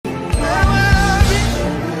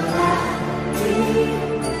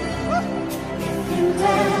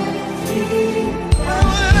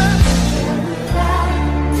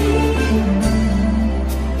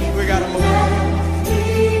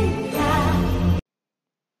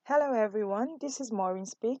everyone, this is Maureen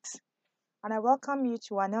Speaks, and I welcome you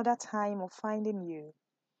to another time of finding you.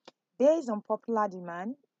 Based on popular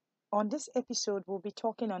demand, on this episode, we'll be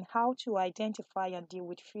talking on how to identify and deal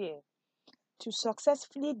with fear. To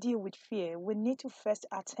successfully deal with fear, we need to first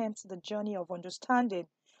attempt the journey of understanding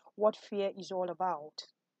what fear is all about.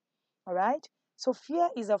 All right? So, fear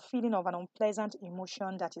is a feeling of an unpleasant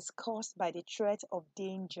emotion that is caused by the threat of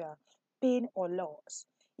danger, pain, or loss.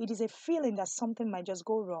 It is a feeling that something might just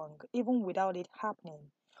go wrong, even without it happening.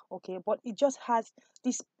 Okay, but it just has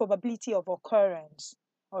this probability of occurrence.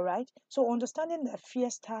 All right, so understanding that fear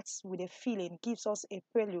starts with a feeling gives us a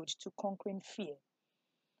prelude to conquering fear.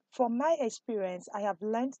 From my experience, I have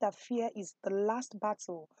learned that fear is the last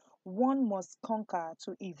battle one must conquer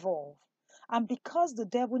to evolve. And because the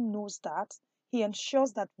devil knows that, he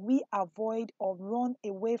ensures that we avoid or run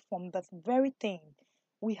away from the very thing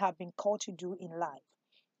we have been called to do in life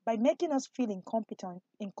by making us feel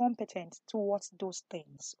incompetent towards those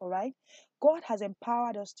things. All right, God has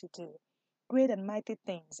empowered us to do great and mighty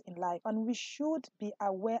things in life, and we should be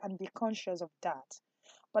aware and be conscious of that.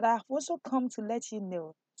 But I have also come to let you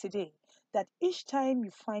know today that each time you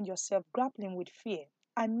find yourself grappling with fear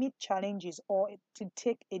and meet challenges or to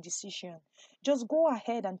take a decision, just go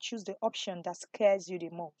ahead and choose the option that scares you the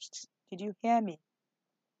most. Did you hear me?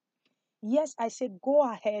 Yes, I said go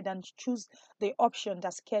ahead and choose the option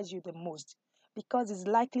that scares you the most because it's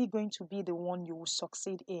likely going to be the one you will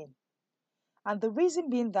succeed in. And the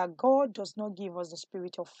reason being that God does not give us the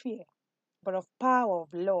spirit of fear, but of power,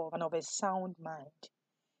 of love, and of a sound mind.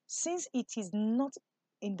 Since it is not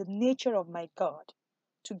in the nature of my God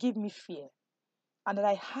to give me fear, and that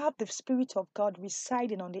I have the Spirit of God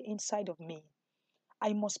residing on the inside of me,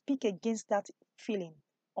 I must speak against that feeling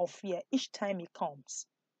of fear each time it comes.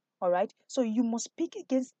 All right? So you must speak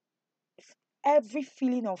against every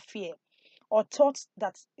feeling of fear or thoughts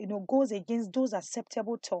that goes against those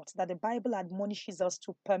acceptable thoughts that the Bible admonishes us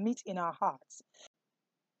to permit in our hearts.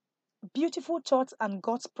 Beautiful thoughts and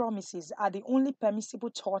God's promises are the only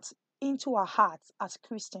permissible thoughts into our hearts as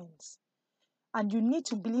Christians. And you need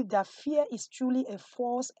to believe that fear is truly a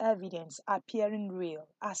false evidence appearing real,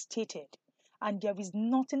 as stated. And there is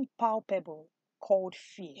nothing palpable called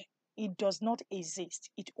fear. It does not exist.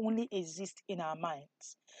 It only exists in our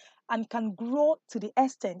minds and can grow to the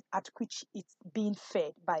extent at which it's being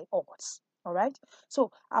fed by us. All right.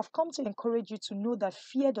 So I've come to encourage you to know that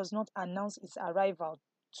fear does not announce its arrival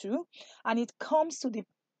too, and it comes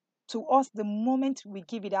to us the moment we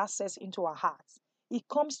give it access into our hearts. It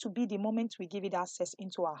comes to be the moment we give it access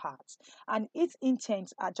into our hearts. And its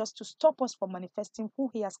intents are just to stop us from manifesting who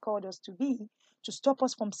He has called us to be, to stop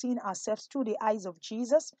us from seeing ourselves through the eyes of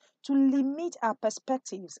Jesus, to limit our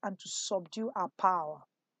perspectives, and to subdue our power.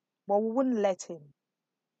 But we wouldn't let Him.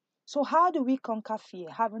 So, how do we conquer fear,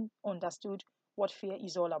 having understood what fear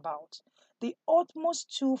is all about? The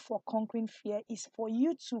utmost tool for conquering fear is for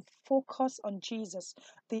you to focus on Jesus,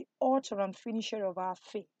 the author and finisher of our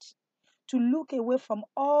faith, to look away from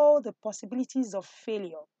all the possibilities of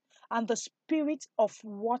failure and the spirit of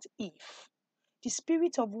what if. The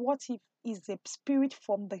spirit of what if is the spirit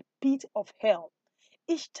from the pit of hell.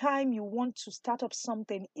 Each time you want to start up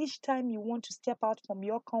something, each time you want to step out from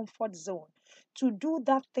your comfort zone to do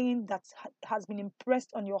that thing that has been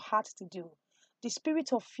impressed on your heart to do, the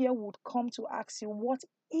spirit of fear would come to ask you, what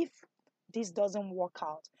if this doesn't work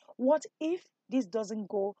out? What if this doesn't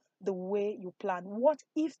go the way you plan? What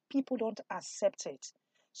if people don't accept it?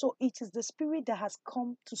 So it is the spirit that has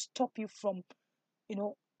come to stop you from,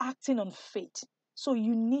 acting on faith. So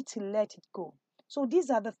you need to let it go. So these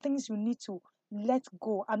are the things you need to let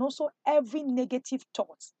go. And also every negative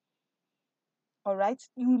thought. All right.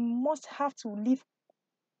 You must have to live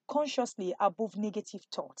consciously above negative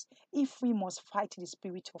thoughts if we must fight the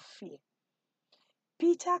spirit of fear.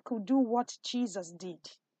 Peter could do what Jesus did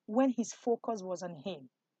when his focus was on him.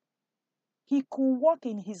 He could walk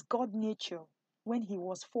in his God nature when he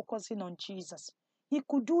was focusing on Jesus. He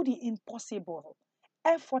could do the impossible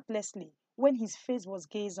effortlessly when his face was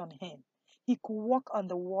gazed on him. He could walk on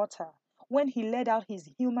the water when he let out his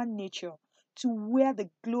human nature to wear the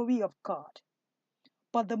glory of God.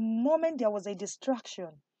 But the moment there was a distraction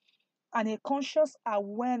and a conscious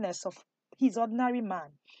awareness of his ordinary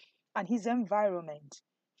man and his environment,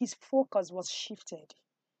 his focus was shifted.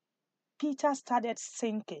 Peter started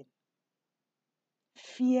sinking.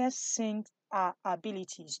 Fear sinks our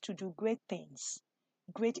abilities to do great things,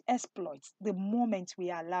 great exploits, the moment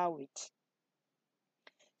we allow it.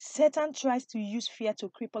 Satan tries to use fear to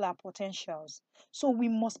cripple our potentials. So we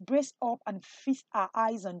must brace up and fix our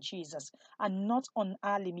eyes on Jesus and not on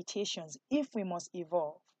our limitations if we must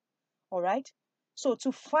evolve. All right? So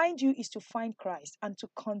to find you is to find Christ and to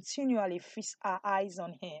continually fix our eyes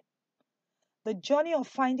on Him. The journey of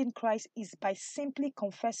finding Christ is by simply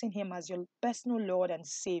confessing Him as your personal Lord and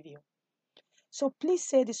Savior. So please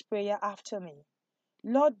say this prayer after me.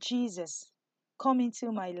 Lord Jesus, come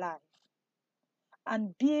into my life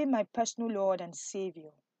and be my personal Lord and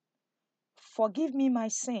Savior. Forgive me my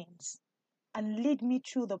sins and lead me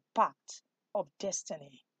through the path of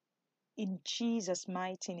destiny. In Jesus'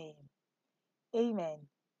 mighty name. Amen.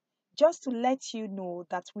 Just to let you know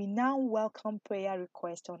that we now welcome prayer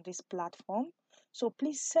requests on this platform. So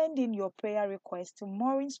please send in your prayer request to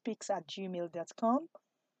maurinspeaks@gmail.com,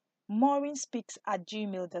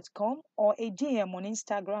 maurinspeaks@gmail.com, or a DM on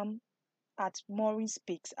Instagram at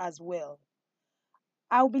maurinspeaks as well.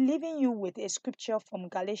 I'll be leaving you with a scripture from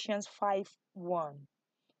Galatians 5:1.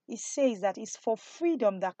 It says that it's for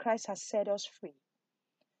freedom that Christ has set us free.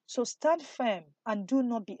 So stand firm and do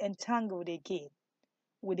not be entangled again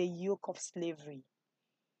with a yoke of slavery.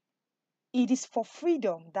 It is for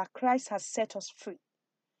freedom that Christ has set us free.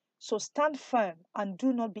 So stand firm and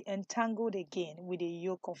do not be entangled again with a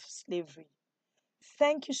yoke of slavery.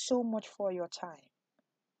 Thank you so much for your time.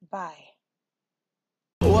 Bye.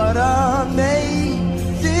 What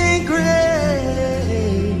amazing grace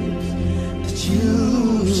that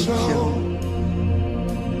you show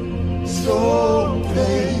so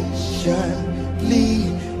patiently,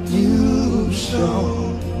 you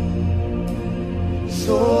show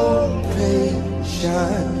so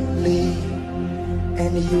patiently,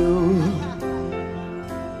 and you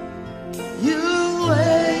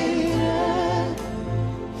waited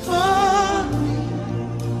for me.